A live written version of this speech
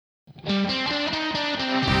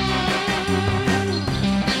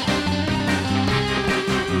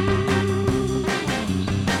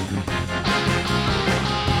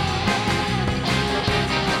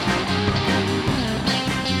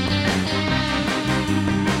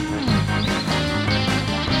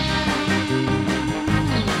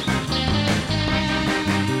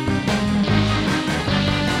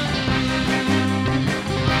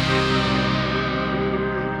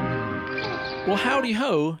Howdy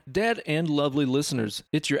ho, dead and lovely listeners.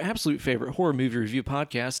 It's your absolute favorite horror movie review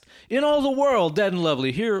podcast in all the world, Dead and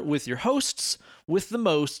Lovely, here with your hosts with the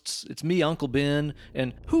mosts. It's me, Uncle Ben,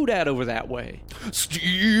 and who dat over that way?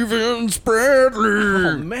 Steven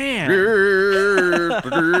Spradley. Oh, man.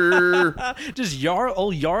 Just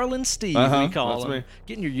old Yarlin Steve, we call him. Me.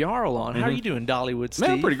 Getting your Yarl on. How are you doing, Dollywood Steve?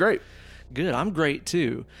 Man, pretty great. Good. I'm great,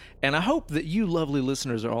 too. And I hope that you lovely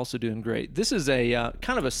listeners are also doing great. This is a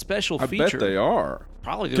kind of a special feature. I bet they are.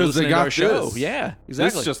 Probably because they to got our show. this. Yeah,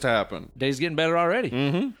 exactly. This just happened. Day's getting better already.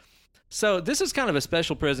 Mm-hmm. So this is kind of a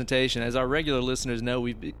special presentation. As our regular listeners know,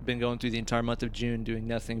 we've been going through the entire month of June doing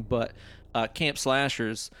nothing but camp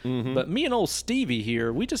slashers. Mm-hmm. But me and old Stevie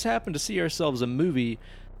here, we just happened to see ourselves a movie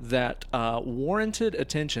that warranted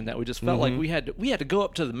attention, that we just felt like we had to go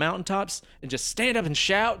up to the mountaintops and just stand up and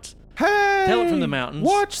shout. Hey! Tell it from the mountains.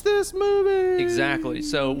 Watch this movie! Exactly.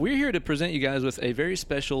 So we're here to present you guys with a very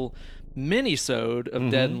special mini-sode of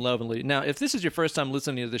Dead and Lovely. Now, if this is your first time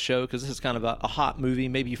listening to the show, because this is kind of a hot movie,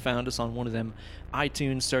 maybe you found us on one of them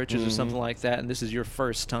iTunes searches or something like that, and this is your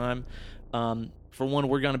first time. For one,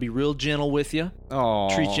 we're going to be real gentle with you.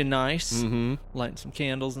 Aww. Treat you nice. Lighting some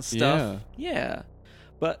candles and stuff. Yeah.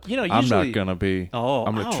 But, you know, usually... I'm not going to be.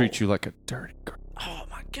 I'm going to treat you like a dirty girl. Oh,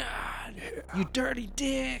 my God. You dirty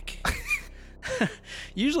dick.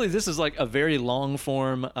 Usually this is like a very long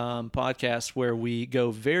form podcast where we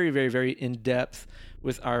go very, very, very in depth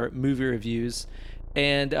with our movie reviews.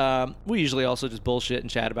 And we usually also just bullshit and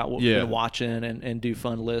chat about what we've been watching and do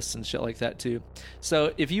fun lists and shit like that too.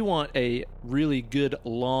 So if you want a really good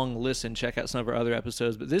long listen, check out some of our other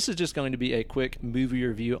episodes. But this is just going to be a quick movie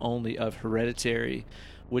review only of Hereditary,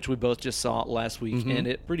 which we both just saw last week. And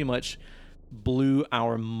it pretty much blew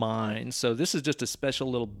our minds. So this is just a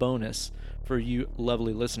special little bonus for you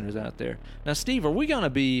lovely listeners out there. Now, Steve, are we gonna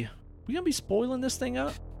be spoiling this thing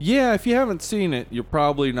up? Yeah, if you haven't seen it, you're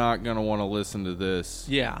probably not gonna want to listen to this.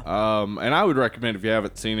 Yeah. And I would recommend, if you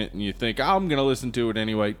haven't seen it and you think I'm gonna listen to it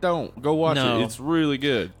anyway, don't go watch it. It's really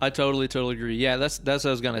good. I totally agree. Yeah, that's what I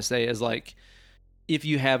was gonna say. Is like, if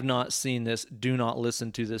you have not seen this, do not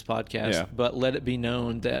listen to this podcast. Yeah. But let it be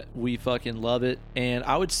known that we fucking love it. And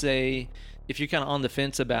I would say, if you're kind of on the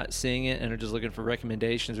fence about seeing it and are just looking for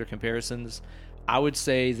recommendations or comparisons, I would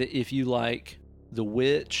say that if you like The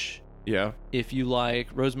Witch, if you like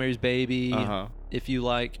Rosemary's Baby, if you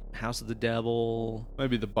like House of the Devil,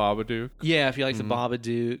 maybe The Babadook. Yeah, if you like The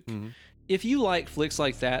Babadook. If you like flicks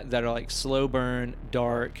like that are like slow burn,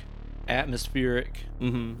 dark, atmospheric,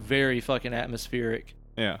 very fucking atmospheric,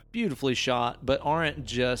 beautifully shot, but aren't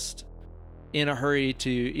just in a hurry to,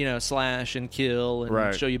 you know, slash and kill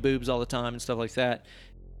and show you boobs all the time and stuff like that.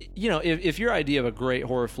 You know, if your idea of a great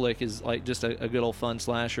horror flick is like just a good old fun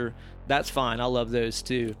slasher, that's fine. I love those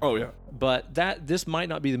too. Oh yeah. But this might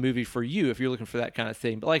not be the movie for you if you're looking for that kind of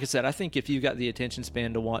thing. But like I said, I think if you've got the attention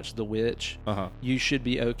span to watch The Witch, you should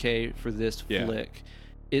be okay for this flick.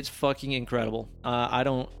 It's fucking incredible. I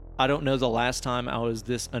don't know the last time I was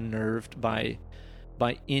this unnerved by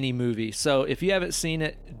any movie. So if you haven't seen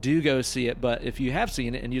it, do go see it. But if you have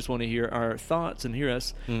seen it and you just want to hear our thoughts and hear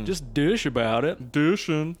us just dish about it,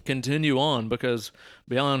 continue on, because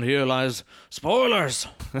beyond here lies spoilers.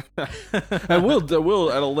 And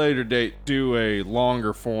we'll at a later date do a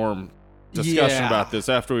longer form discussion about this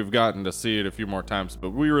after we've gotten to see it a few more times, but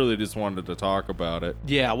we really just wanted to talk about it.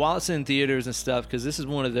 Yeah, while it's in theaters and stuff, because this is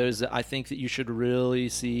one of those that I think that you should really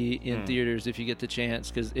see in theaters if you get the chance,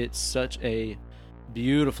 because it's such a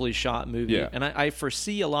beautifully shot movie. And I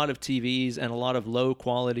foresee a lot of TVs and a lot of low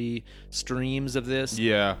quality streams of this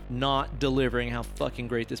not delivering how fucking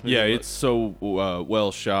great this movie looks. It's so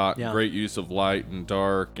well shot, great use of light and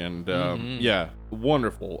dark, and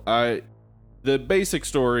wonderful. The basic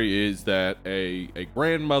story is that a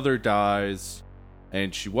grandmother dies,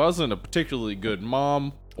 and she wasn't a particularly good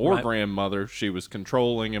mom or grandmother. She was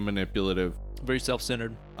controlling and manipulative. Very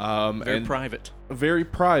self-centered. Very private. Very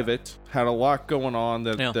private. Had a lot going on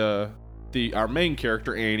that our main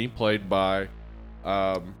character, Annie, played by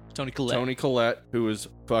Toni Collette, who is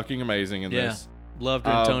fucking amazing in this. Loved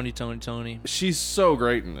her. Toni. She's so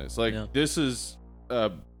great in this. Like, this is...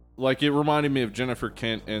 like, it reminded me of Jennifer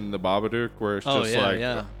Kent in The Babadook, where it's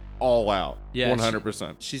just all out,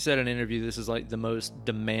 100%. She said in an interview this is like the most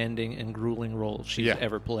demanding and grueling role she's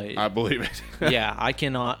ever played. I believe it. I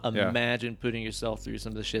cannot imagine putting yourself through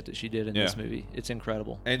some of the shit that she did in this movie. It's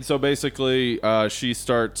incredible. And so basically, she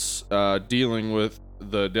starts dealing with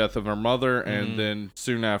the death of her mother, and then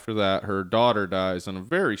soon after that, her daughter dies in a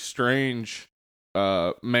very strange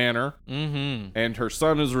manner, and her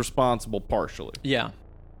son is responsible partially. Yeah.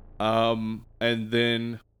 And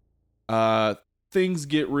then things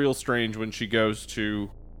get real strange when she goes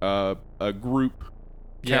to a group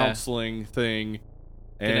counseling thing.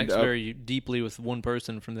 Connects very deeply with one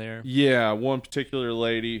person from there. Yeah, one particular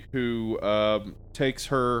lady who eventually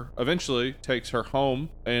takes her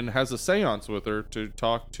home and has a seance with her to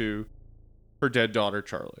talk to her dead daughter,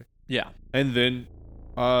 Charlie. Yeah. And then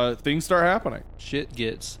things start happening. Shit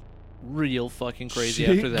gets real fucking crazy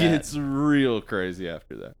after that. Shit gets real crazy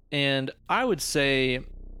after that. And I would say,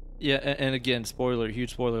 yeah, and again,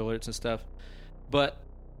 huge spoiler alerts and stuff, but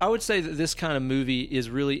I would say that this kind of movie is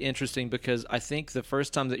really interesting because I think the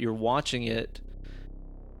first time that you're watching it,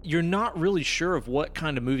 you're not really sure of what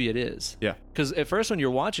kind of movie it is. Yeah. Because at first when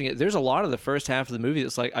you're watching it, there's a lot of the first half of the movie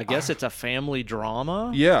that's like, I guess it's a family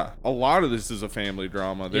drama. Yeah, a lot of this is a family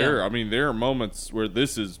drama. There are moments where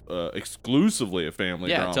this is exclusively a family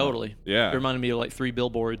drama. Yeah, totally. Yeah. It reminded me of like 3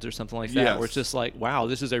 Billboards or something like that, where it's just like, wow,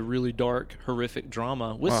 this is a really dark, horrific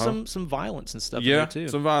drama with some violence and stuff in there too.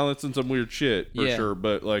 Some violence and some weird shit for sure,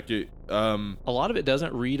 but like it a lot of it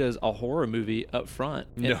doesn't read as a horror movie up front.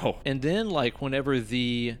 And then like whenever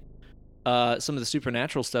the some of the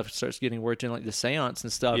supernatural stuff starts getting worked in, like the seance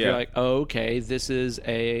and stuff, you're like, oh, okay, this is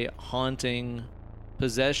a haunting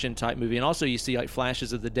possession type movie. And also you see like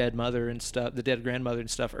flashes of the dead mother and stuff, the dead grandmother and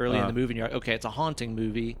stuff early in the movie, and you're like, okay, it's a haunting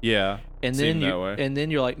movie. Yeah. And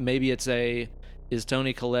then you're like, maybe is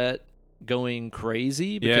Toni Collette going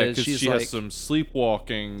crazy? Because she has some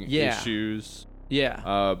sleepwalking issues.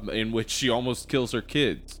 Yeah. In which she almost kills her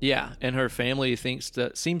kids. Yeah, and her family seems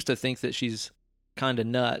to think that she's kind of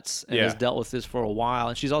nuts and has dealt with this for a while,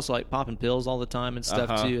 and she's also like popping pills all the time and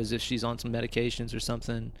stuff too, as if she's on some medications or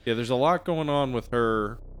something. Yeah, there's a lot going on with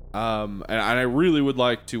her, and I really would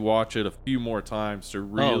like to watch it a few more times to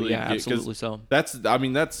really absolutely. So that's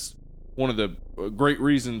one of the great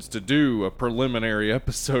reasons to do a preliminary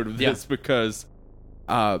episode of this, because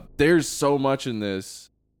there's so much in this.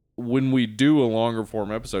 When we do a longer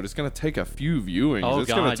form episode, it's going to take a few viewings.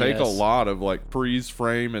 It's going to take a lot of like freeze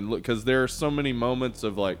frame and look, because there are so many moments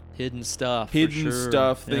of like hidden stuff,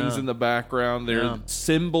 things in the background. There are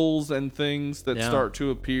symbols and things that start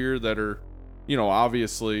to appear that are,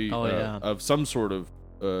 obviously of some sort of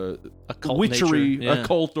occult witchery,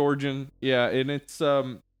 occult origin. Yeah, and it's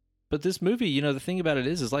But this movie, the thing about it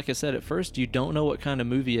is like I said, at first you don't know what kind of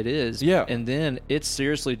movie it is. Yeah, and then it's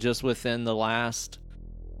seriously just within the last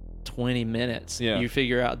 20 minutes you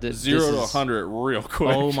figure out that 0 to 100 real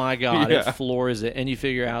quick. Oh my god, it floors it, and you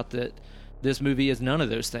figure out that this movie is none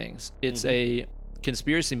of those things. It's a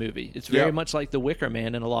conspiracy movie. It's very much like The Wicker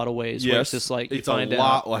Man in a lot of ways. Yes, where it's just like it's a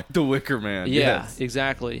lot like The Wicker Man. Yeah,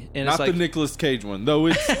 exactly. And not it's like, the Nicolas Cage one, though.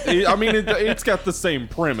 It's got the same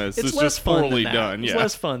premise. It's just poorly done. It's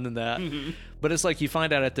less fun than that. But it's like you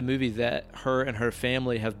find out at the movie that her and her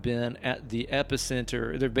family have been at the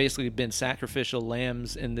epicenter. They've basically been sacrificial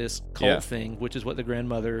lambs in this cult thing, which is what the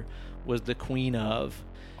grandmother was the queen of.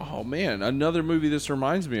 Oh, man. Another movie this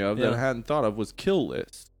reminds me of that I hadn't thought of was Kill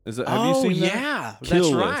List. Have you seen that? Yeah, Kill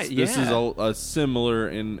that's List. right. This is a similar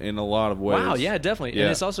in a lot of ways. Wow, yeah, definitely. Yeah.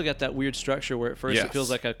 And it's also got that weird structure where at first it feels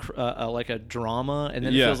like a drama, and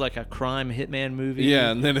then it feels like a crime hitman movie. Yeah,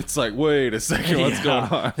 and then it's like, wait a second, what's going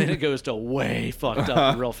on? Then it goes to way fucked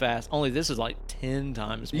up real fast. Only this is like 10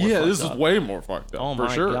 times more fucked up. Yeah, this is way more fucked up. Oh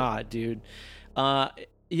my god, dude.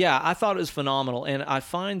 I thought it was phenomenal, and I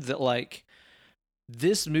find that like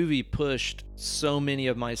this movie pushed so many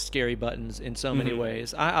of my scary buttons in so many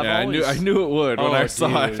ways. I knew it would when I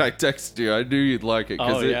saw it. I texted you. I knew you'd like it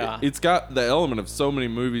because it's got the element of so many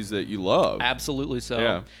movies that you love. Absolutely so.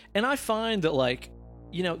 Yeah. And I find that like,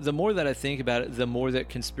 the more that I think about it, the more that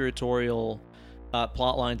conspiratorial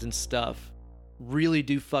plot lines and stuff really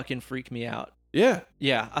do fucking freak me out. Yeah.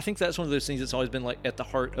 Yeah. I think that's one of those things that's always been like at the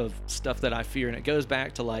heart of stuff that I fear. And it goes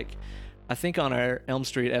back to like, I think on our Elm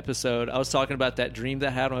Street episode, I was talking about that dream that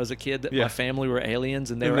I had when I was a kid that my family were aliens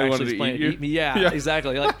and they were actually planning to eat me. Yeah,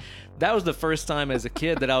 exactly. Like that was the first time as a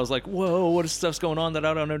kid that I was like, whoa, what stuff's going on that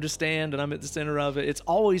I don't understand, and I'm at the center of it. It's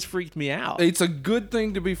always freaked me out. It's a good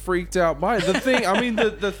thing to be freaked out by. The thing,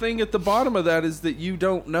 the thing at the bottom of that is that you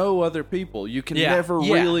don't know other people. You can never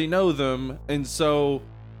really know them, and so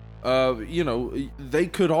they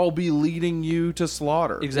could all be leading you to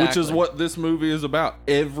slaughter. Exactly. Which is what this movie is about.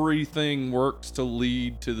 Everything works to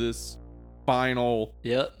lead to this final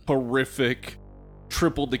horrific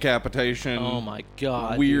triple decapitation. Oh my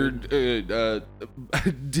god. Weird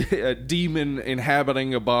demon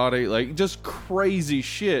inhabiting a body. Like just crazy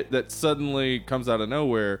shit that suddenly comes out of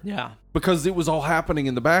nowhere. Yeah. Because it was all happening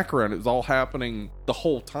in the background. It was all happening the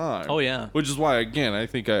whole time. Oh, yeah. Which is why, again, I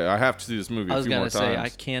think I have to see this movie a few more times. I was going to say, I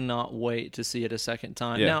cannot wait to see it a second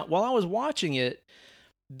time. Yeah. Now, while I was watching it,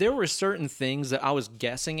 there were certain things that I was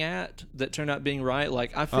guessing at that turned out being right.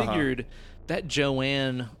 Like I figured that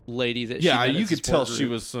Joanne lady that you could tell she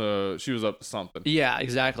was up to something. Yeah,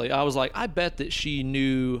 exactly. I was like, I bet that she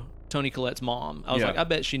knew Toni Collette's mom. I was like, I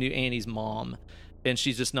bet she knew Annie's mom, and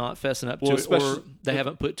she's just not fessing up to it, or they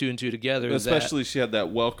haven't put two and two together. Especially she had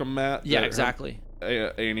that welcome mat. Yeah, exactly.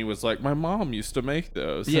 Annie was like, my mom used to make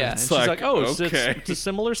those. Yeah, and she's like, oh, okay. It's a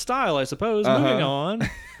similar style, I suppose. Moving on.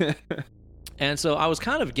 And so I was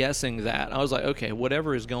kind of guessing that. I was like, okay,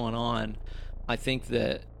 whatever is going on, I think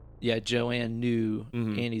that, Joanne knew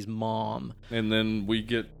Annie's mom. And then we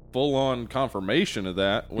get full-on confirmation of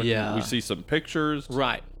that when we see some pictures.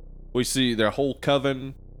 Right. We see their whole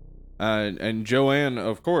coven. And Joanne,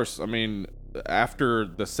 of course, I mean, after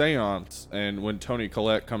the seance and when Toni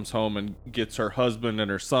Collette comes home and gets her husband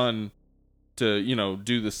and her son to,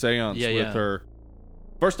 do the seance with her.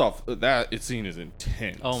 First off, that scene is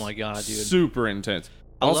intense. Oh my God, dude. Super intense.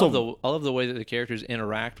 I love the way that the characters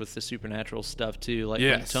interact with the supernatural stuff too. Like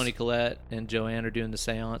when Toni Collette and Joanne are doing the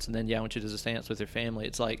seance, and then when she does a seance with her family,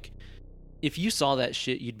 it's like if you saw that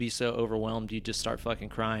shit, you'd be so overwhelmed you'd just start fucking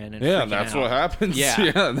crying and freaking that's out. What happens.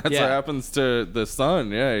 That's what happens to the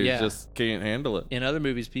son. He just can't handle it. In other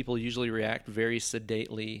movies, people usually react very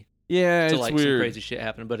sedately. Yeah, to it's like weird. Some crazy shit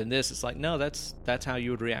happening, but in this, it's like no, that's how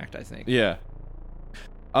you would react. I think. Yeah.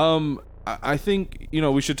 I think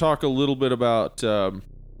we should talk a little bit about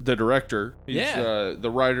the director. He's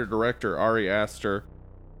the writer-director Ari Aster.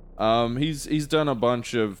 He's done a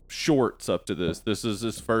bunch of shorts up to this. This is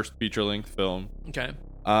his first feature-length film. Okay.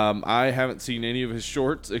 I haven't seen any of his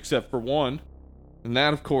shorts except for one, and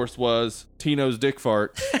that of course was Tino's Dick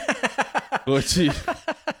Fart, which is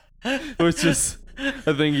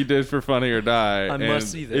a thing he did for Funny or Die. I must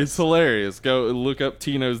see this. It's hilarious. Go look up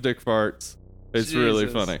Tino's Dick Farts. It's really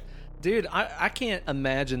funny. Dude, I can't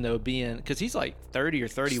imagine, though, being... Because he's like 30 or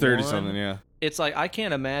 31. 30-something, yeah. It's like, I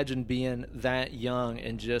can't imagine being that young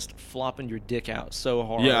and just flopping your dick out so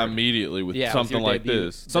hard. Yeah, immediately with something like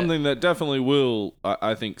this. Something that definitely will,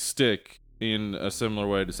 I think, stick in a similar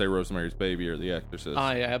way to, say, Rosemary's Baby or The Exorcist.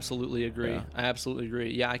 I absolutely agree. Yeah. I absolutely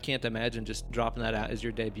agree. Yeah, I can't imagine just dropping that out as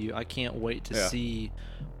your debut. I can't wait to see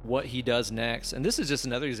what he does next. And this is just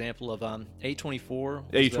another example of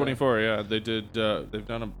A24. A24, they did. They've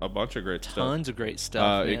done a bunch of great stuff. Tons of great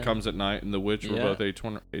stuff. It Comes at Night and The Witch were both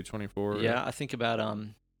A24. Yeah, I think about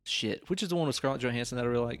which is the one with Scarlett Johansson that I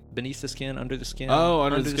really like? Beneath the Skin, Under the Skin. Oh,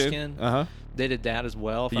 Under the Skin. They did that as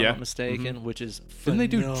well, if I'm not mistaken, which is phenomenal.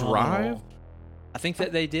 Didn't they do Drive? I think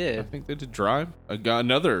that they did. I think they did Drive.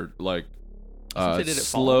 Another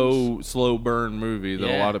slow burn movie that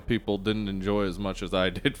a lot of people didn't enjoy as much as I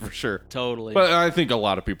did, for sure. Totally. But I think a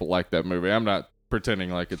lot of people like that movie. I'm not pretending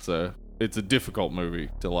like it's a difficult movie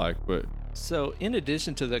to like, but so in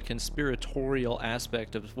addition to the conspiratorial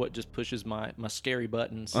aspect of what just pushes my scary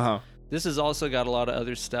buttons, this has also got a lot of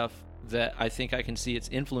other stuff that I think I can see its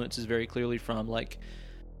influences very clearly from, like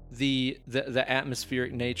the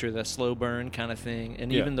atmospheric nature, the slow burn kind of thing,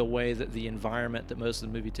 and even the way that the environment that most of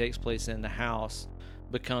the movie takes place in, the house,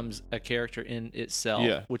 becomes a character in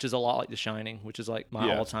itself, which is a lot like The Shining, which is like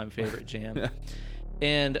my all-time favorite jam.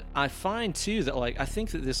 And I find too that I think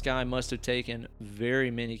that this guy must have taken very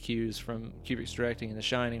many cues from Kubrick's directing in The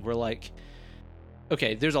Shining, where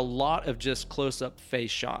okay, there's a lot of just close-up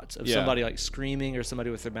face shots of somebody screaming or somebody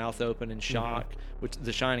with their mouth open in shock, which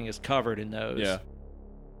The Shining is covered in those. Yeah.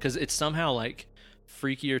 Because it's somehow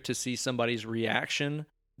freakier to see somebody's reaction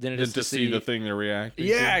than it is to see the thing they're reacting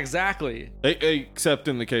to. Yeah, exactly. Except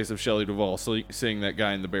in the case of Shelley Duvall, seeing that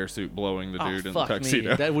guy in the bear suit blowing the dude in the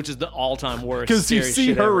tuxedo. Which is the all-time worst. Because you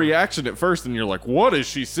see her reaction at first and you're like, what is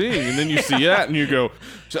she seeing? And then you see that and you go,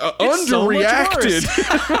 underreacted.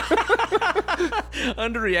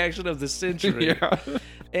 Underreaction of the century. Yeah.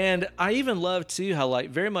 And I even love too how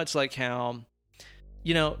very much like how,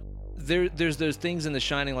 there's those things in The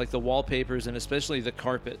Shining, like the wallpapers and especially the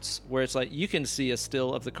carpets, where it's you can see a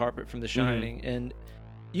still of the carpet from The Shining, and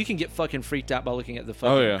you can get fucking freaked out by looking at the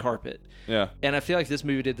fucking carpet. Yeah. And I feel like this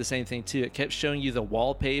movie did the same thing too. It kept showing you the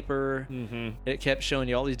wallpaper. It kept showing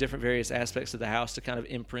you all these different various aspects of the house to kind of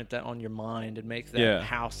imprint that on your mind and make that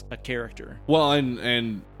house a character. Well,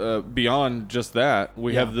 and beyond just that,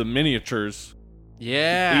 we have the miniatures.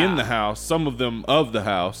 Yeah. In the house, some of them of the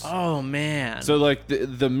house. Oh, man. So,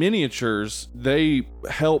 the miniatures, they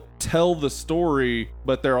help tell the story,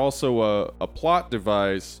 but they're also a plot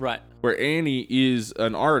device. Right. Where Annie is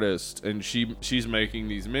an artist, and she's making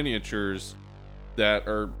these miniatures that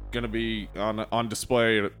are going to be on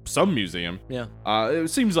display at some museum. Yeah.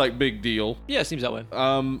 It seems like big deal. Yeah, it seems that way.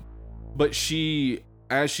 But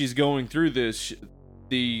as she's going through this,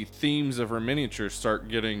 the themes of her miniatures start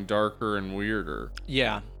getting darker and weirder.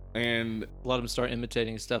 Yeah. And a lot of them start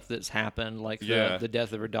imitating stuff that's happened, like the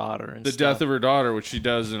death of her daughter and the death of her daughter, which she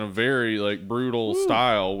does in a very like brutal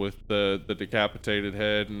style with the decapitated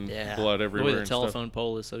head and blood everywhere. The way the telephone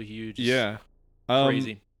pole is so huge. Yeah.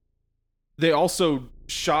 Crazy. They also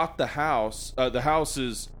shot the house. The house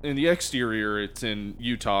is in the exterior. It's in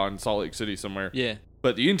Utah and Salt Lake City somewhere. Yeah.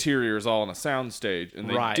 But the interior is all on a soundstage, and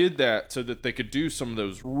they did that so that they could do some of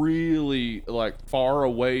those really like far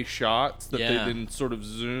away shots that they then sort of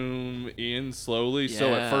zoom in slowly. Yeah.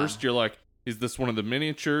 So at first you're like, "Is this one of the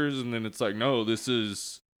miniatures?" And then it's like, "No, this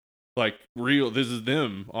is like real. This is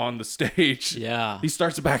them on the stage." Yeah. He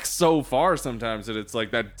starts back so far sometimes that it's like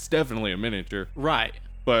that's definitely a miniature, right?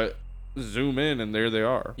 But zoom in, and there they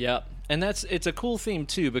are. Yep, and it's a cool theme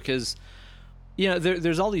too because. You know,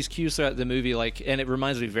 there's all these cues throughout the movie, like, and it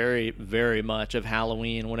reminds me very, very much of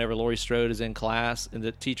Halloween. Whenever Laurie Strode is in class and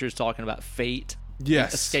the teacher's talking about fate,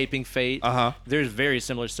 escaping fate. There's very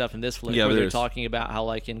similar stuff in this flick where they're talking about how,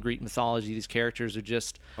 like, in Greek mythology, these characters are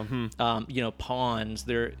just, pawns.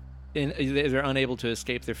 They're unable to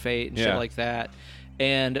escape their fate and shit like that,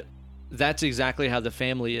 and that's exactly how the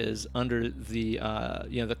family is under the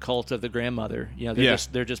the cult of the grandmother. You know,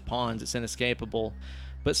 they're just pawns. It's inescapable.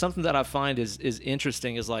 But something that I find is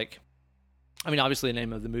interesting is like, I mean, obviously the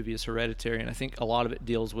name of the movie is Hereditary, and I think a lot of it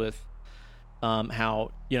deals with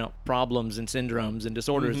how, problems and syndromes and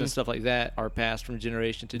disorders and stuff like that are passed from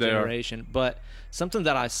generation to generation. But something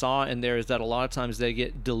that I saw in there is that a lot of times they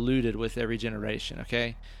get diluted with every generation,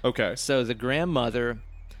 okay? Okay. So the grandmother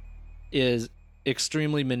is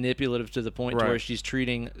extremely manipulative to the point to where she's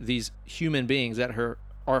treating these human beings that are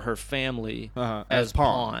her family as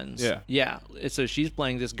pawns. Yeah. So she's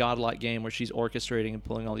playing this godlike game where she's orchestrating and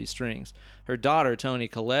pulling all these strings. Her daughter, Toni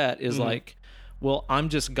Collette, is like, well, I'm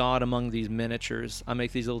just God among these miniatures. I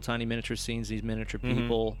make these little tiny miniature scenes, these miniature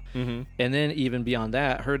people. And then even beyond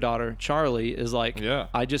that, her daughter, Charlie, is like,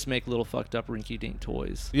 I just make little fucked up rinky-dink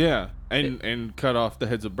toys. Yeah, and cut off the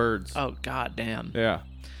heads of birds. Oh, goddamn. Yeah.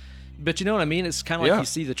 But you know what I mean? It's kind of like you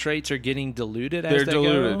see the traits are getting diluted as they go.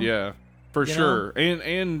 They're diluted, yeah. For sure.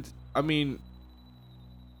 And I mean,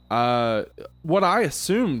 what I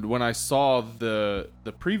assumed when I saw the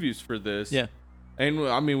previews for this, and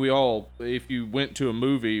I mean, we all, if you went to a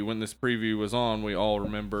movie when this preview was on, we all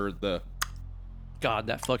remember that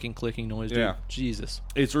fucking clicking noise, dude. Yeah. Jesus.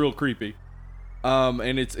 It's real creepy.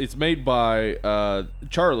 And it's made by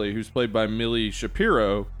Charlie, who's played by Millie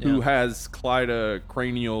Shapiro, who has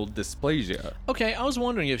cleidocranial dysplasia. Okay, I was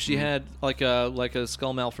wondering if she had like a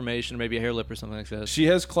skull malformation, or maybe a hair lip or something like that. She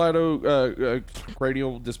has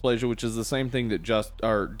cleidocranial dysplasia, which is the same thing that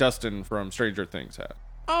Dustin from Stranger Things had.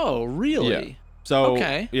 Oh, really? Yeah. So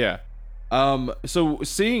so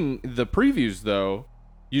seeing the previews though,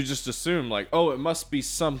 you just assume like, oh, it must be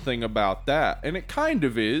something about that, and it kind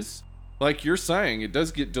of is. Like you're saying, it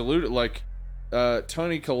does get diluted. Like,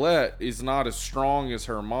 Toni Collette is not as strong as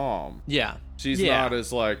her mom. Yeah. She's not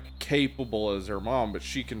as, like, capable as her mom, but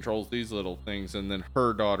she controls these little things. And then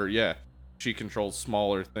her daughter, she controls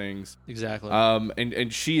smaller things. Exactly.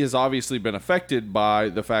 And she has obviously been affected by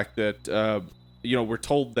the fact that, we're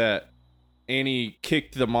told that Annie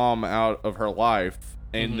kicked the mom out of her life.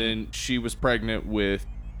 And then she was pregnant with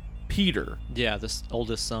Peter. Yeah, the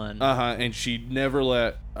oldest son. And she never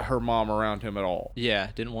let her mom around him at all. Yeah,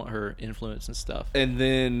 didn't want her influence and stuff. And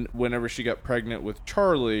then whenever she got pregnant with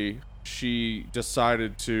Charlie, she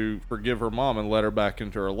decided to forgive her mom and let her back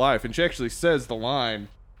into her life. And she actually says the line,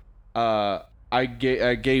 I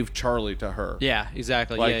gave Charlie to her. Yeah,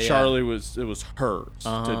 exactly. Like Charlie was hers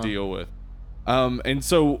to deal with. And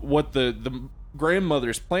so what the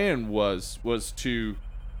grandmother's plan was to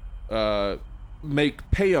make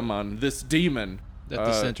Paimon, this demon, at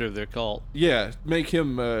the center of their cult. Yeah, make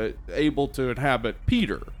him able to inhabit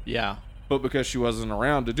Peter. Yeah. But because she wasn't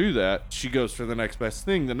around to do that, she goes for the next best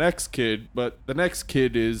thing, the next kid. But the next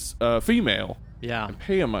kid is female. Yeah. And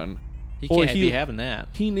Paimon. He can't be having that.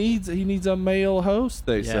 He needs a male host,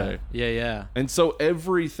 they say. Yeah. And so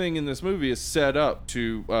everything in this movie is set up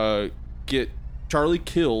to get Charlie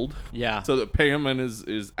killed. Yeah. So that Paimon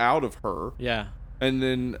is out of her. Yeah. And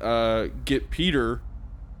then get Peter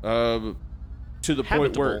to the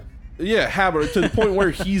point where to the point where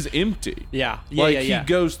he's empty. He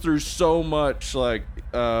goes through so much like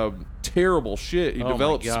terrible shit. He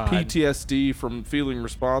develops PTSD from feeling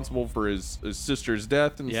responsible for his sister's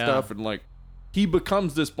death and stuff, and like he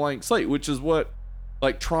becomes this blank slate, which is what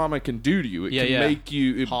like trauma can do to you. It can make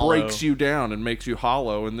you, hollow. Breaks you down and makes you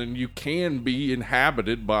hollow, and then you can be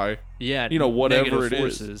inhabited by whatever it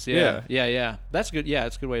forces. is. Yeah. That's good. Yeah,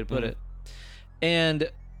 it's a good way to put it. And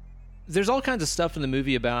there's all kinds of stuff in the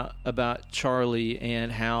movie about Charlie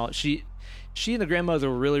and how she and the grandmother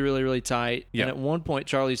were really, really, really tight. Yeah. And at one point,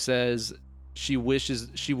 Charlie says she wished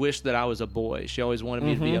that I was a boy. She always wanted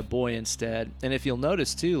me to be a boy instead. And if you'll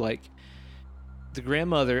notice too, like the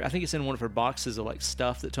grandmother, I think it's in one of her boxes of like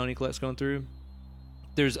stuff that Toni Collette's going through.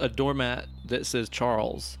 There's a doormat that says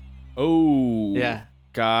Charles. Oh, yeah,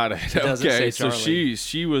 got it. Okay, so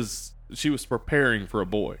she was preparing for a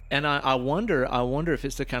boy. And I wonder if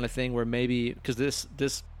it's the kind of thing where maybe, because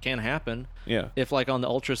this can happen. Yeah. If like on the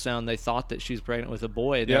ultrasound they thought that she's pregnant with a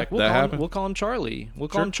boy, they're like, we'll call him Charlie. We'll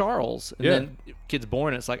call him Charles. And then kid's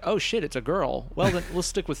born and it's like, oh shit, it's a girl. Well, then let's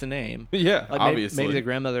stick with the name. Yeah, like obviously. Maybe the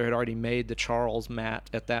grandmother had already made the Charles mat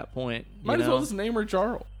at that point. Might as well just name her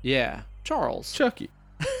Charles. Yeah, Charles. Chucky.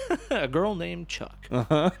 A girl named Chuck.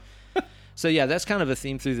 Uh-huh. So yeah, that's kind of a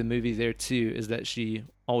theme through the movie there too, is that she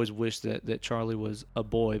always wished that Charlie was a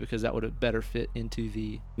boy because that would have better fit into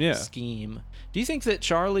the scheme. Do you think that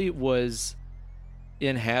Charlie was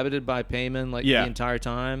inhabited by Paimon the entire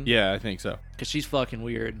time? Yeah, I think so. Because she's fucking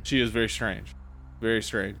weird. She is very strange. Very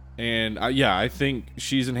strange. And I think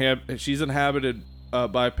she's inhabited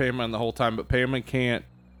by Paimon the whole time, but Paimon can't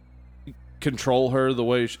control her the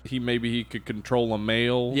way he could control a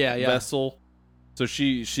male vessel. So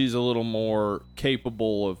she's a little more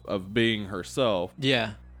capable of being herself.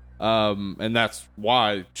 Yeah. And that's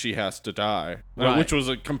why she has to die, which was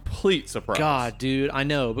a complete surprise. God, dude, I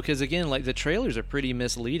know, because again, like the trailers are pretty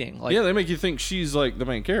misleading. Like, yeah, they make you think she's like the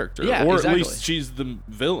main character, or at least she's the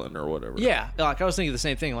villain or whatever. Yeah, like I was thinking the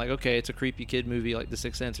same thing. Like, okay, it's a creepy kid movie, like The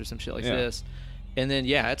Sixth Sense or some shit like this, and then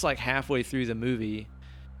it's like halfway through the movie.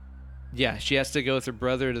 Yeah, she has to go with her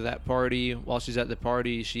brother to that party. While she's at the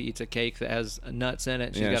party, she eats a cake that has nuts in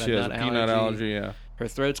it. She's got a nut peanut allergy. Yeah. Her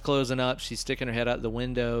throat's closing up. She's sticking her head out the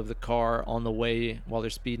window of the car on the way while they're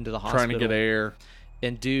speeding to the hospital. Trying to get air.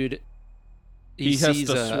 And dude, he has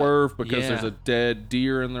to swerve because there's a dead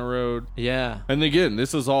deer in the road. Yeah. And again,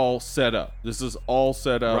 this is all set up. This is all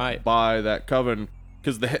set up by that coven,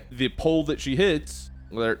 because the pole that she hits,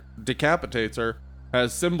 that decapitates her,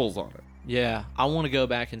 has symbols on it. Yeah, I want to go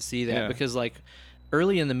back and see that because, like,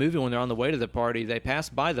 early in the movie when they're on the way to the party, they pass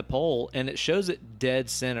by the pole and it shows it dead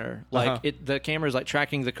center. Like, the camera's like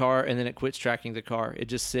tracking the car and then it quits tracking the car. It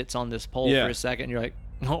just sits on this pole for a second. And you're like,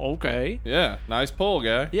 oh, okay. Yeah, nice pole,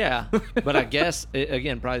 guy. Yeah, but I guess,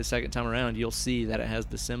 again, probably the second time around, you'll see that it has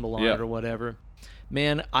the symbol on it or whatever.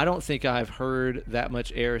 Man, I don't think I've heard that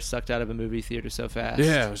much air sucked out of a movie theater so fast.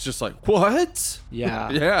 Yeah, it was just like, what? Yeah.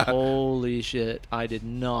 Yeah. Holy shit. I did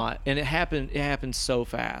not. And it happened so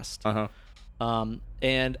fast.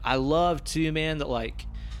 And I love too, man, that like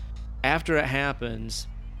after it happens,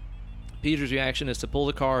 Peter's reaction is to pull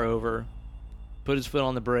the car over, put his foot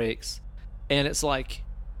on the brakes, and it's like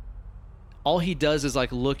all he does is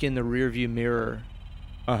like look in the rearview mirror.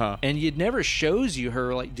 And it never shows you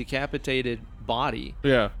her like decapitated body.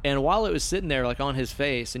 Yeah. And while it was sitting there like on his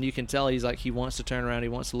face, and you can tell he's like, he wants to turn around, he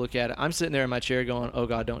wants to look at it. I'm sitting there in my chair going, oh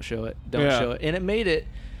God, don't show it. Don't show it. And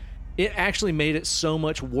it actually made it so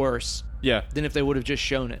much worse than if they would have just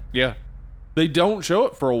shown it. Yeah. They don't show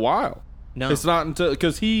it for a while. No. It's not until,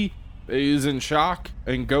 because he is in shock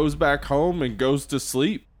and goes back home and goes to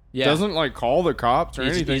sleep. Yeah. Doesn't like call the cops or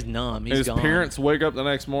anything. He's numb. His gone. Parents wake up the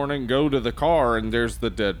next morning, go to the car, and there's the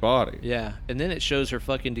dead body. Yeah, and then it shows her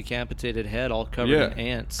fucking decapitated head all covered in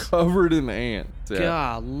ants. Covered in ants. Yeah.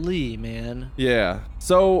 Golly, man. Yeah.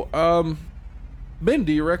 So, Ben,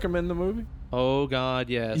 do you recommend the movie? Oh God,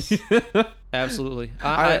 yes. Absolutely.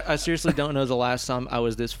 I seriously don't know the last time I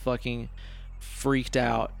was this fucking freaked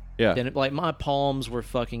out. Yeah. And like my palms were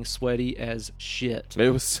fucking sweaty as shit.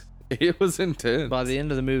 It was intense. By the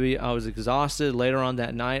end of the movie, I was exhausted. Later on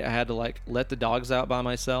that night, I had to like let the dogs out by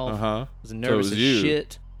myself. I was nervous as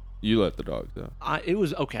shit. You let the dogs out. It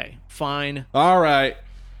was okay. Fine. All right.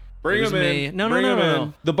 Bring them in.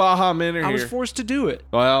 No. The Baja Men are here. I was forced to do it.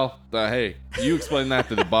 Well, hey, you explain that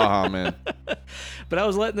to the Baja Men. But I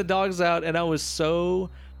was letting the dogs out, and I was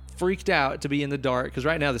so freaked out to be in the dark because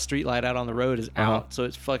right now the street light out on the road is out, so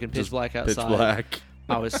it's fucking pitch black outside. Pitch black.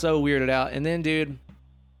 I was so weirded out. And then, dude,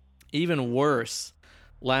 even worse,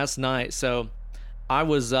 last night. So I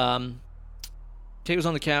was, Kate was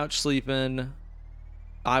on the couch sleeping.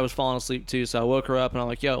 I was falling asleep too. So I woke her up and I'm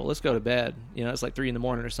like, yo, let's go to bed. You know, it's like 3 a.m.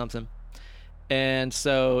 or something. And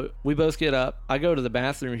so we both get up. I go to the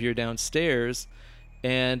bathroom here downstairs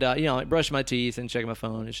and, like brush my teeth and check my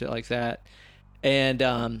phone and shit like that.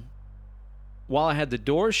 And, while I had the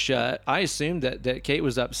door shut, I assumed that Kate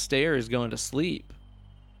was upstairs going to sleep.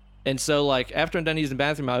 And so, like, after I'm done using the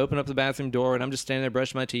bathroom, I open up the bathroom door, and I'm just standing there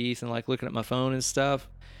brushing my teeth and, like, looking at my phone and stuff.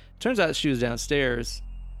 Turns out she was downstairs,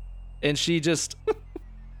 and she just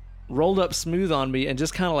rolled up smooth on me and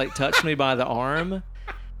just kind of like touched me by the arm.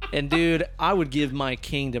 And dude, I would give my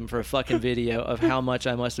kingdom for a fucking video of how much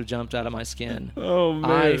I must have jumped out of my skin. Oh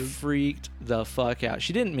man, I freaked the fuck out.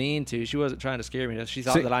 She didn't mean to. She wasn't trying to scare me. She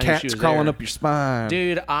thought that I knew she was crawling there. up your spine,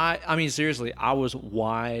 dude. I mean seriously, I was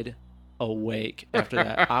wide awake after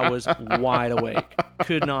that. I was wide awake.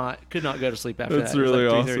 Could not go to sleep after That's that. really it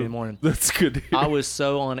was like 3:30 awesome. in the morning. That's good to hear. I was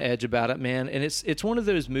so on edge about it, man. And it's one of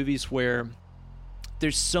those movies where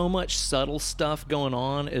there's so much subtle stuff going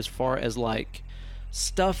on as far as like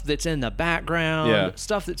stuff that's in the background,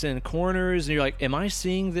 stuff that's in corners, and you're like, am I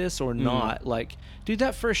seeing this or not? Like, dude,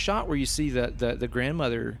 that first shot where you see the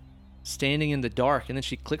grandmother standing in the dark and then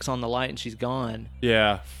she clicks on the light and she's gone.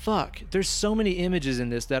 Yeah. Fuck. There's so many images in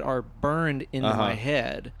this that are burned into my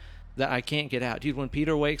head that I can't get out. Dude, when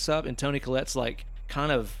Peter wakes up and Toni Collette's like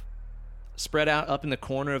kind of spread out up in the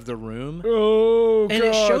corner of the room. Oh, and God.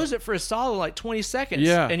 it shows it for a solid like 20 seconds.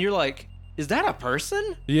 Yeah. And you're like, is that a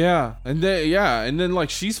person? Yeah. And then like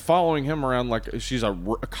she's following him around like she's a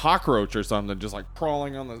cockroach or something, just like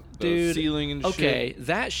crawling on the ceiling and shit. Okay,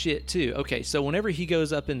 that shit too. Okay, so whenever he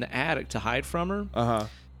goes up in the attic to hide from her,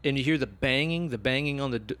 and you hear the banging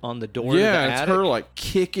on the door. Yeah, of the it's attic. her like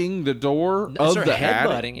kicking the door It's of her the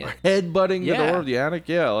headbutting attic. it. Headbutting the door of the attic.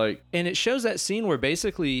 Yeah, like. And it shows that scene where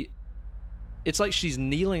basically it's like she's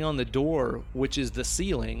kneeling on the door, which is the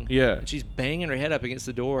ceiling. Yeah. And she's banging her head up against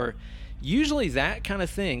the door. Usually that kind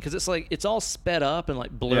of thing, because it's like it's all sped up and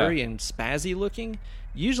like blurry and spazzy looking.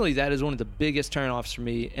 Usually that is one of the biggest turnoffs for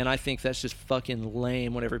me, and I think that's just fucking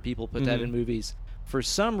lame whenever people put that in movies. For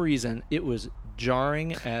some reason, it was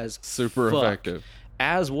jarring as super fuck, effective.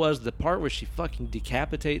 as was the part where she fucking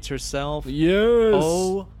decapitates herself. Yes.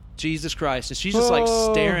 Oh, Jesus Christ. And she's just like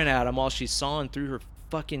staring at him while she's sawing through her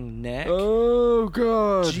fucking neck. Oh,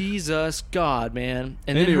 God. Jesus God, man.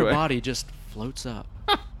 And then her body just floats up.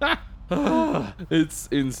 It's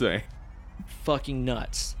insane. Fucking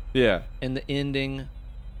nuts. Yeah. And the ending,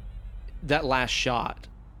 that last shot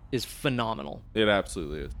is phenomenal. It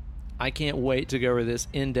absolutely is. I can't wait to go over this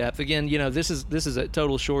in depth. Again, you know, this is a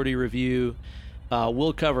total shorty review.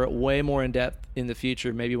 We'll cover it way more in depth in the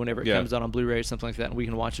future, maybe whenever it comes out on Blu-ray or something like that, and we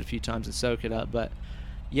can watch it a few times and soak it up. But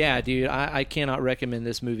yeah, dude, I cannot recommend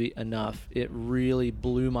this movie enough. It really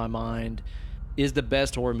blew my mind. Is the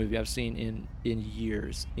best horror movie I've seen in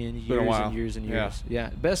years. Yeah,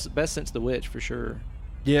 best since The Witch for sure.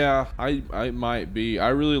 Yeah, I might be. I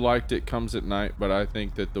really liked It Comes at Night, but I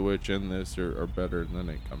think that The Witch and this are better than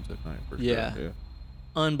It Comes at Night for sure. Yeah.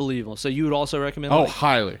 Unbelievable. So you would also recommend? Oh,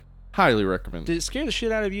 highly recommend. Did it scare the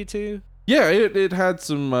shit out of you too? Yeah, it had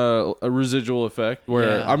some a residual effect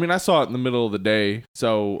where I mean I saw it in the middle of the day,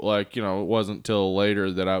 so like it wasn't till later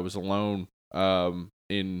that I was alone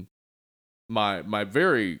in my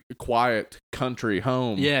very quiet country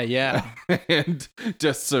home. Yeah. And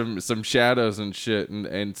just some shadows and shit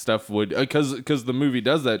and stuff would because the movie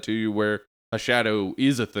does that to you where a shadow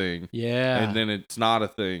is a thing. Yeah. And then it's not a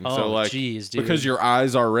thing. Oh, so like geez, dude. Because your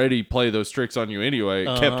eyes already play those tricks on you anyway,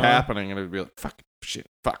 it kept happening and it'd be like fuck shit,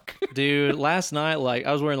 fuck. Dude, last night like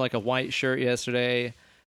I was wearing like a white shirt yesterday.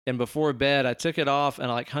 And before bed, I took it off and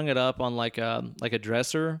I like hung it up on like a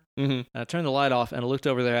dresser. Mm-hmm. And I turned the light off and I looked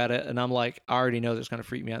over there at it, and I'm like, I already know that's gonna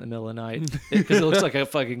freak me out in the middle of the night because it looks like a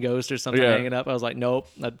fucking ghost or something hanging up. I was like, nope.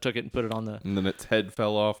 I took it and put it on the. And then its head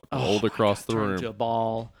fell off, and rolled across the room into a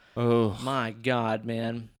ball. Oh my God,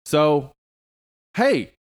 man! So,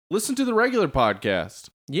 hey, listen to the regular podcast.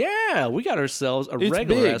 Yeah, we got ourselves a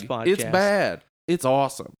regular ass podcast. It's bad. It's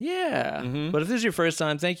awesome. Yeah. Mm-hmm. But if this is your first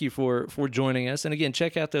time, thank you for joining us. And again,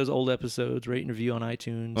 check out those old episodes, rate and review on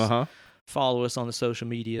iTunes. Follow us on the social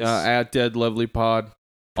medias. At Dead Lovely Pod.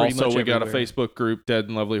 Also, we got a everywhere. Facebook group, Dead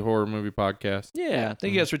and Lovely Horror Movie Podcast. Yeah.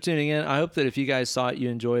 Thank you guys for tuning in. I hope that if you guys saw it, you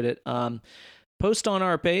enjoyed it. Post on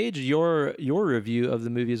our page your review of the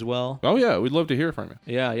movie as well. Oh, yeah. We'd love to hear from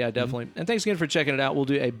you. Yeah, definitely. And thanks again for checking it out. We'll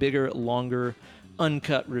do a bigger, longer,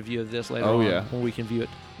 uncut review of this later on when we can view it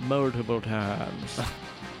multiple times.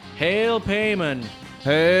 Hail Payman!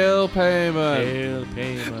 Hail Payman! Hail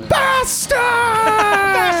Payman! Bastard!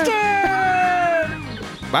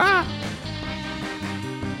 Bastard! Bye!